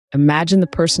Imagine the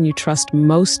person you trust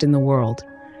most in the world,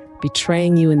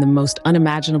 betraying you in the most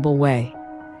unimaginable way.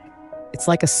 It's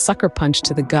like a sucker punch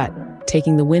to the gut,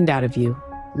 taking the wind out of you,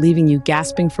 leaving you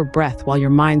gasping for breath while your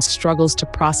mind struggles to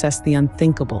process the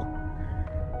unthinkable.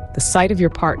 The sight of your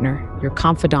partner, your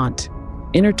confidant,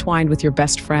 intertwined with your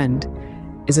best friend,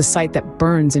 is a sight that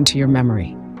burns into your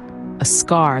memory, a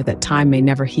scar that time may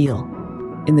never heal.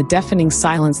 In the deafening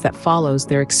silence that follows,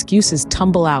 their excuses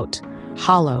tumble out,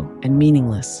 hollow and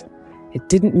meaningless. It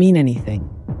didn't mean anything.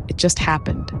 It just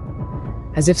happened.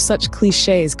 As if such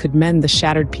clichés could mend the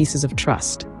shattered pieces of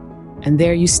trust. And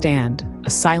there you stand, a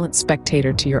silent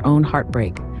spectator to your own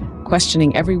heartbreak,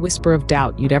 questioning every whisper of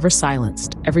doubt you'd ever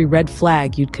silenced, every red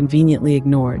flag you'd conveniently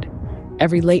ignored,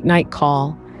 every late-night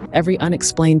call, every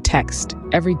unexplained text,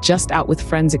 every just out with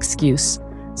friends excuse,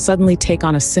 suddenly take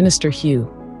on a sinister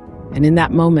hue. And in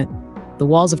that moment, the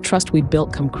walls of trust we'd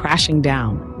built come crashing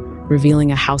down,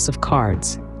 revealing a house of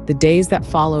cards. The days that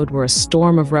followed were a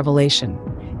storm of revelation,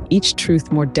 each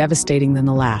truth more devastating than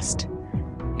the last.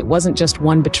 It wasn't just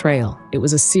one betrayal, it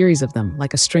was a series of them,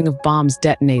 like a string of bombs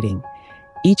detonating,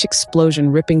 each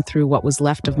explosion ripping through what was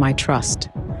left of my trust.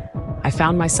 I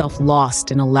found myself lost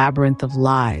in a labyrinth of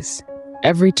lies,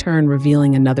 every turn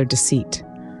revealing another deceit.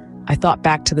 I thought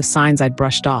back to the signs I'd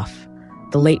brushed off,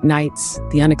 the late nights,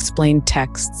 the unexplained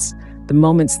texts, the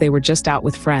moments they were just out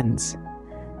with friends.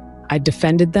 I'd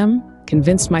defended them,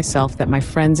 convinced myself that my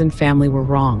friends and family were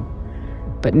wrong.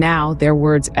 But now their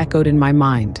words echoed in my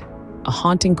mind, a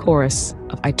haunting chorus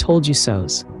of "I told you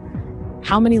so's."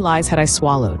 How many lies had I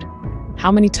swallowed?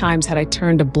 How many times had I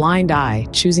turned a blind eye,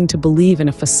 choosing to believe in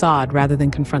a facade rather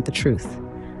than confront the truth?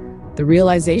 The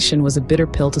realization was a bitter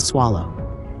pill to swallow.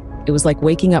 It was like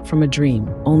waking up from a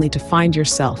dream, only to find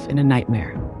yourself in a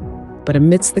nightmare. But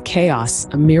amidst the chaos,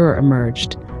 a mirror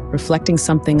emerged, reflecting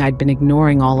something I'd been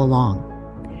ignoring all along.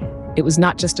 It was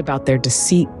not just about their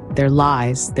deceit, their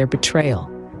lies, their betrayal.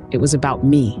 It was about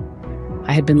me.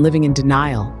 I had been living in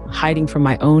denial, hiding from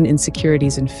my own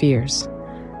insecurities and fears.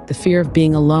 The fear of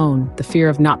being alone, the fear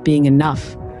of not being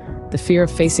enough, the fear of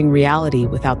facing reality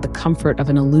without the comfort of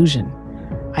an illusion.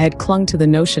 I had clung to the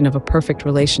notion of a perfect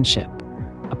relationship,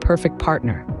 a perfect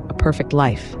partner, a perfect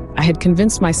life. I had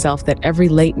convinced myself that every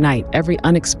late night, every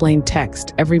unexplained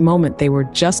text, every moment they were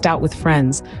just out with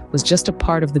friends was just a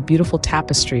part of the beautiful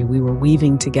tapestry we were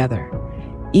weaving together.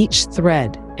 Each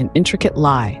thread, an intricate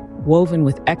lie, woven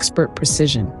with expert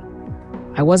precision.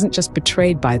 I wasn't just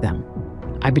betrayed by them.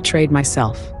 I betrayed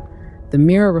myself. The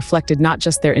mirror reflected not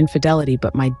just their infidelity,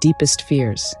 but my deepest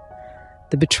fears.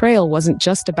 The betrayal wasn't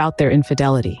just about their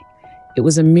infidelity. It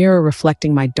was a mirror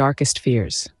reflecting my darkest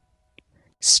fears.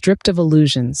 Stripped of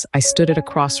illusions, I stood at a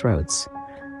crossroads.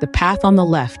 The path on the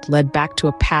left led back to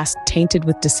a past tainted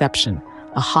with deception,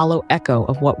 a hollow echo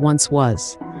of what once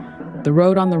was. The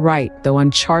road on the right, though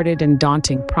uncharted and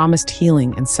daunting, promised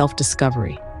healing and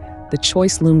self-discovery. The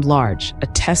choice loomed large, a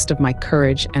test of my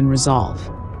courage and resolve.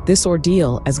 This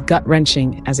ordeal, as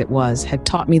gut-wrenching as it was, had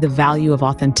taught me the value of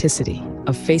authenticity,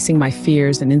 of facing my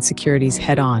fears and insecurities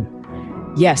head-on.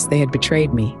 Yes, they had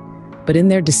betrayed me, but in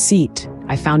their deceit,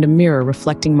 I found a mirror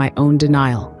reflecting my own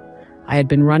denial. I had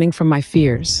been running from my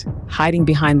fears, hiding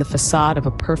behind the facade of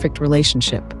a perfect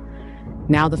relationship.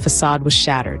 Now the facade was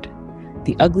shattered.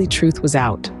 The ugly truth was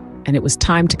out, and it was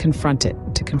time to confront it,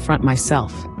 to confront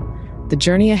myself. The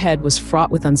journey ahead was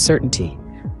fraught with uncertainty,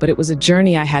 but it was a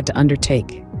journey I had to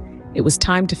undertake. It was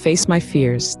time to face my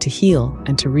fears, to heal,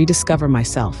 and to rediscover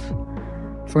myself.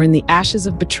 For in the ashes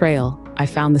of betrayal, I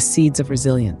found the seeds of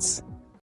resilience.